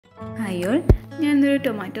അയ്യോ, ഞാനൊരു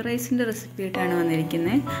ടൊമാറ്റോ റൈസിൻ്റെ റെസിപ്പി ആയിട്ടാണ്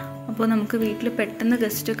വന്നിരിക്കുന്നത്. അപ്പോൾ നമുക്ക് വീട്ടിൽ പെട്ടെന്ന്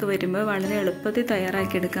ഗസ്റ്റൊക്കെ വരുമ്പോൾ വളരെ എളുപ്പത്തിൽ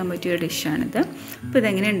തയ്യാറാക്കി എടുക്കാൻ പറ്റിയ ഒരു ഡിഷാണിത്. അപ്പോൾ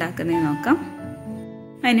ഇതെങ്ങനെ ഉണ്ടാക്കുന്നതെന്ന് നോക്കാം.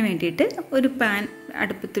 അതിന് വേണ്ടിയിട്ട് ഒരു പാൻ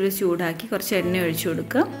അടുപ്പത്തിൽ ചൂടാക്കി കുറച്ച് എണ്ണ ഒഴിച്ചു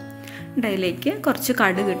കൊടുക്കുക. അതിലേക്ക് കുറച്ച്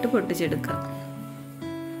കടുകിട്ട് പൊട്ടിച്ചെടുക്കുക.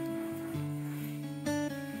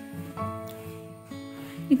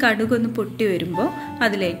 ഈ കടുകൊന്ന് പൊട്ടി വരുമ്പോൾ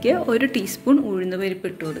അതിലേക്ക് 1 ടീസ്പൂൺ ഉഴുന്നുപരിപ്പ്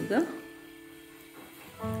ഇട്ട് കൊടുക്കുക.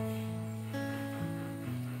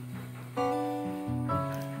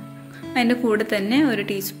 അതിൻ്റെ കൂടെ തന്നെ 1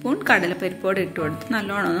 ടീസ്പൂൺ കടലപ്പരിപ്പോടെ ഇട്ട് കൊടുത്ത്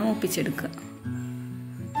നല്ലോണം ഒന്ന് മൂപ്പിച്ചെടുക്കുക.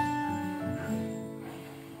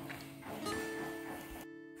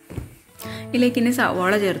 ഇതിലേക്ക് ഇനി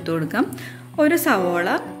സവോള ചേർത്ത് കൊടുക്കാം. 1 സവോള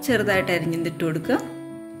ചെറുതായിട്ട് അരിഞ്ഞിട്ട് കൊടുക്കുക.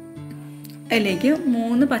 അതിലേക്ക്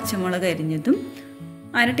 3 പച്ചമുളക് അരിഞ്ഞതും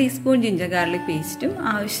 1/2 ടീസ്പൂൺ ജിഞ്ചർ ഗാർലിക് പേസ്റ്റും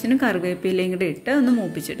ആവശ്യത്തിന് കറിവേപ്പിലയും കൂടെ ഇട്ട് ഒന്ന്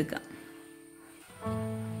മൂപ്പിച്ചെടുക്കാം.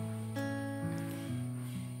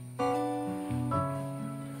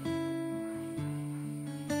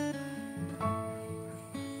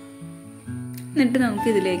 എന്നിട്ട് നമുക്ക്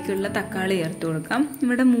ഇതിലേക്കുള്ള തക്കാളി ചേർത്ത് കൊടുക്കാം.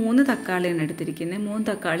 ഇവിടെ 3 തക്കാളിയാണ് എടുത്തിരിക്കുന്നത്. 3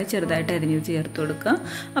 തക്കാളി ചെറുതായിട്ട് അരിഞ്ഞ് ചേർത്ത് കൊടുക്കുക.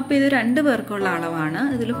 അപ്പോൾ ഇത് 2 പേർക്കുള്ള അളവാണ്.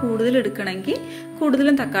 ഇതിൽ കൂടുതൽ എടുക്കണമെങ്കിൽ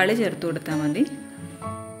കൂടുതലും തക്കാളി ചേർത്ത് കൊടുത്താൽ മതി.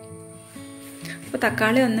 അപ്പോൾ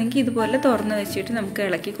തക്കാളി ഒന്നെങ്കിൽ ഇതുപോലെ തുറന്ന് വെച്ചിട്ട് നമുക്ക്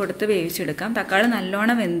ഇളക്കി കൊടുത്ത് വേവിച്ചെടുക്കാം. തക്കാളി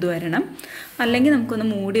നല്ലോണം വെന്ത് വരണം, അല്ലെങ്കിൽ നമുക്കൊന്ന്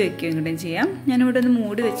മൂടി വയ്ക്കുകയും കൂടെ ചെയ്യാം. ഞാനിവിടെ ഒന്ന്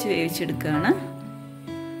മൂടി വെച്ച് വേവിച്ചെടുക്കുകയാണ്.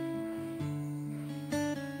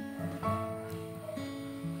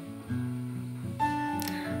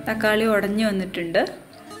 തക്കാളി ഉടഞ്ഞു വന്നിട്ടുണ്ട്.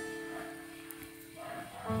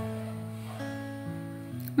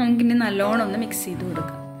 നമുക്കിനി നല്ലോണം ഒന്ന് മിക്സ് ചെയ്ത്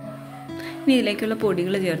കൊടുക്കാം. ഇനി ഇതിലേക്കുള്ള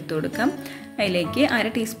പൊടികൾ ചേർത്ത് കൊടുക്കാം. അതിലേക്ക്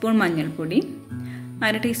 1/2 ടീസ്പൂൺ മഞ്ഞൾപ്പൊടി,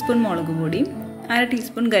 1/2 ടീസ്പൂൺ മുളക് പൊടി, 1/2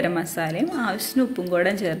 ടീസ്പൂൺ ഗരം മസാലയും ആവശ്യത്തിന് ഉപ്പും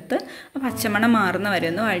കൂടെ ചേർത്ത് പച്ചമണം മാറുന്ന വരെ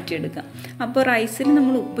ഒന്ന് വഴറ്റിയെടുക്കാം. അപ്പോൾ റൈസിൽ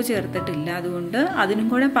നമ്മൾ ഉപ്പ് ചേർത്തിട്ടില്ല, അതുകൊണ്ട് അതിനും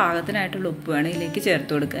കൂടെ പാകത്തിനായിട്ടുള്ള ഉപ്പ് വേണം ഇതിലേക്ക്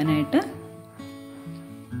ചേർത്ത് കൊടുക്കാനായിട്ട്.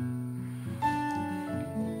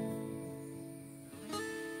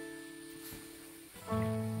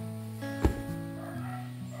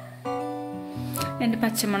 എൻ്റെ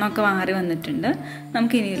പച്ചമണമൊക്കെ മാറി വന്നിട്ടുണ്ട്.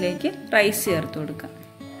 നമുക്കിനി ഇതിലേക്ക് റൈസ് ചേർത്ത് കൊടുക്കാം.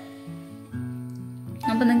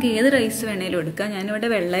 അപ്പോൾ നിങ്ങൾക്ക് ഏത് റൈസ് വേണേലും എടുക്കാം. ഞാനിവിടെ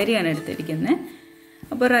വെള്ളരിയാണ് എടുത്തിരിക്കുന്നത്.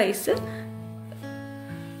 അപ്പോൾ റൈസ്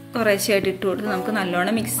കുറേശ്ശെയായിട്ട് ഇട്ട് കൊടുത്ത് നമുക്ക്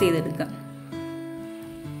നല്ലോണം മിക്സ് ചെയ്തെടുക്കാം.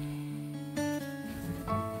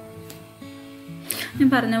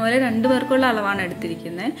 ഞാൻ പറഞ്ഞ പോലെ 2 പേർക്കുള്ള അളവാണ്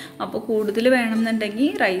എടുത്തിരിക്കുന്നത്. അപ്പോൾ കൂടുതൽ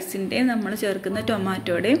വേണമെന്നുണ്ടെങ്കിൽ റൈസിൻ്റെയും നമ്മൾ ചേർക്കുന്ന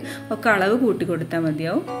ടൊമാറ്റോയുടെയും ഒക്കെ അളവ് കൂട്ടി കൊടുത്താൽ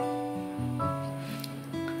മതിയാവും.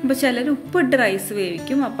 അപ്പോൾ ചിലർ ഉപ്പിട്ട് റൈസ്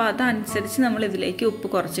വേവിക്കും. അപ്പോൾ അതനുസരിച്ച് നമ്മൾ ഇതിലേക്ക് ഉപ്പ്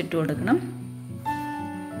കുറച്ചിട്ട് കൊടുക്കണം.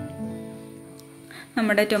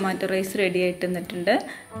 നമ്മുടെ ടൊമാറ്റോ റൈസ് റെഡി ആയിട്ട് വന്നിട്ടുണ്ട്.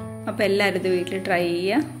 അപ്പോൾ എല്ലാവരും ഇത് വീട്ടിൽ ട്രൈ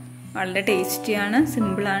ചെയ്യുക. വളരെ ടേസ്റ്റിയാണ്,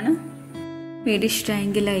 സിമ്പിളാണ്. വീഡിയോ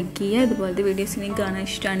ഇഷ്ടമായെങ്കിൽ ലൈക്ക് ചെയ്യുക. ഇതുപോലത്തെ വീഡിയോസ് നിങ്ങൾക്ക് കാണാൻ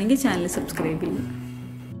ഇഷ്ടമാണെങ്കിൽ ചാനൽ സബ്സ്ക്രൈബ് ചെയ്യുക.